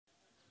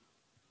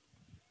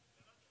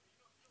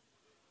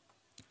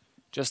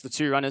Just the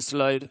 2 runners to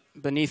load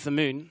Beneath the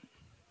Moon.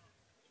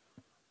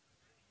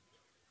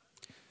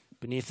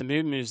 Beneath the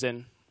Moon moves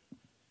in.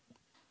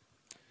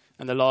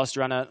 And the last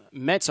runner,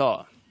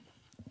 Meta,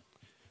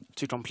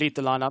 to complete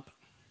the lineup.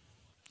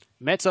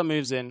 Meta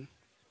moves in.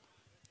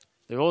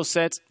 They're all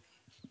set.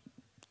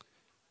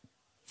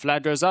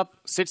 Flag goes up,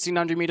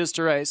 1,600 meters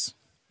to race.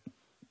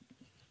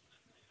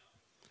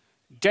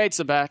 Gates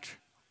are back,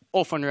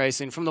 off on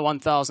racing from the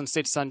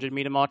 1,600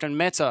 meter mark, and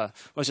Meta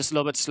was just a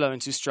little bit slow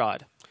into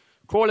stride.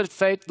 Call It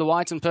Fate, the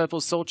white and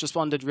purple salt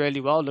responded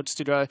really well, looks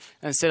to go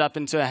and set up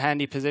into a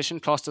handy position.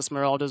 Costa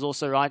Smeralda is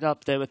also right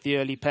up there with the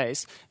early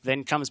pace.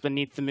 Then comes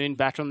Beneath the Moon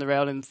back on the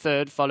rail in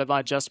third, followed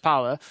by Just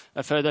Power,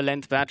 a further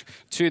length back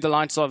to the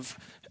likes of,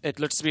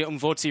 it looks to be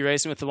Umvoti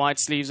racing with the white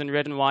sleeves and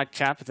red and white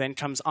cap. Then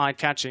comes Eye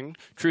Catching,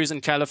 Cruise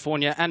in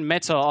California, and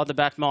Meta are the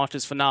back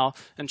markers for now,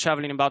 and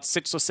traveling about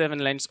 6 or 7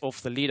 lengths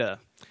off the leader.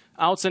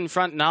 Out in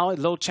front now, a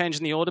little change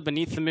in the order.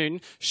 Beneath the Moon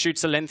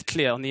shoots a length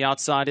clear. On the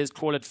outside is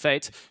Call It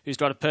Fate, who's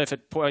got a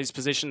perfect poised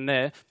position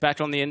there.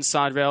 Back on the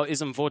inside rail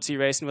is Umvoti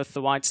racing with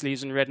the white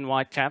sleeves and red and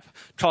white cap.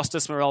 Costa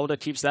Smeralda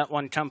keeps that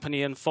one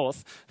company in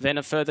fourth. Then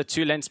a further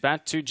 2 lengths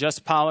back to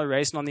Just Power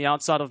racing on the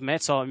outside of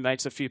Meta, who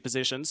makes a few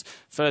positions.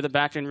 Further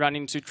back and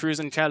running to Cruise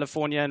in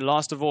California. And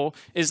last of all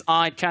is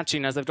Eye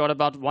Catching, as they've got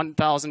about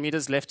 1,000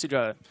 meters left to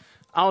go.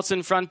 Out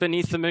in front,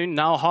 Beneath the Moon,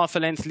 now half a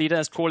length leader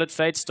as Call It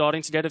Fate,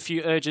 starting to get a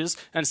few urges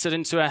and sit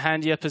into a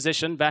handier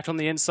position. Back on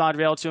the inside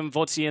rail to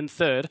Umvoti in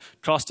third.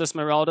 Costa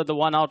Smeralda, the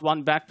 1 out,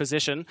 1 back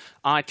position.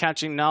 Eye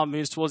Catching now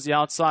moves towards the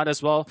outside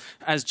as well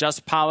as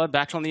Just Power.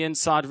 Back on the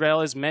inside rail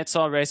is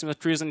Meta racing with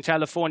Cruise in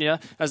California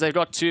as they've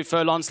got 2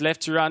 furlongs left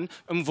to run.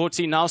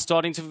 Umvoti now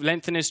starting to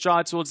lengthen his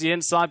stride towards the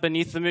inside.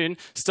 Beneath the Moon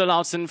still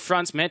out in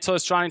front. Meta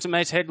is trying to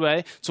make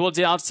headway towards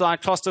the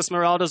outside. Costa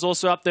Smeralda is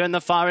also up there in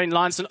the firing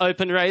line. It's an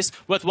open race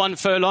with 1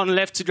 furlong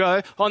left to go.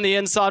 On the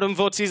inside,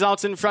 Umvoti's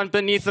out in front,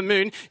 Beneath the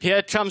Moon.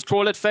 Here comes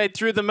Call It Fate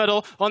through the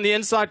middle. On the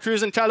inside,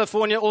 Cruise in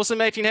California also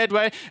making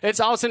headway. It's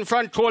out in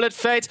front, Call It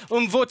Fate.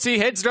 Umvoti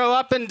heads go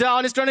up and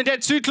down. It's going to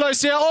get too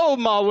close here. Oh,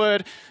 my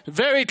word.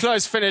 Very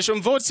close finish.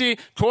 Umvoti,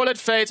 Call It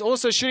Fate.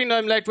 Also shooting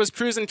home late was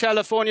Cruise in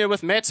California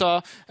with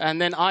Meta,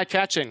 and then Eye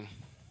Catching.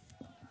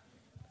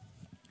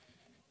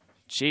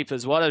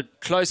 Jeepers, what a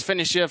close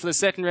finish here for the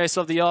second race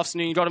of the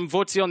afternoon. You got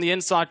Umvoti on the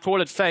inside,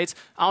 Call It Fate,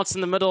 out in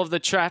the middle of the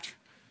track.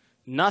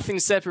 Nothing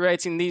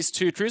separating these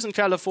two. Cruise in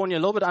California, a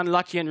little bit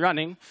unlucky in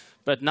running.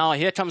 But now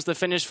here comes the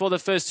finish for the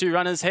first 2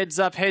 runners. Heads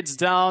up, heads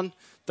down.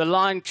 The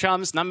line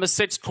comes. Number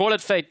 6, Call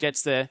It Fate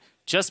gets there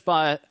just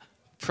by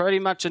pretty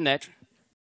much a net.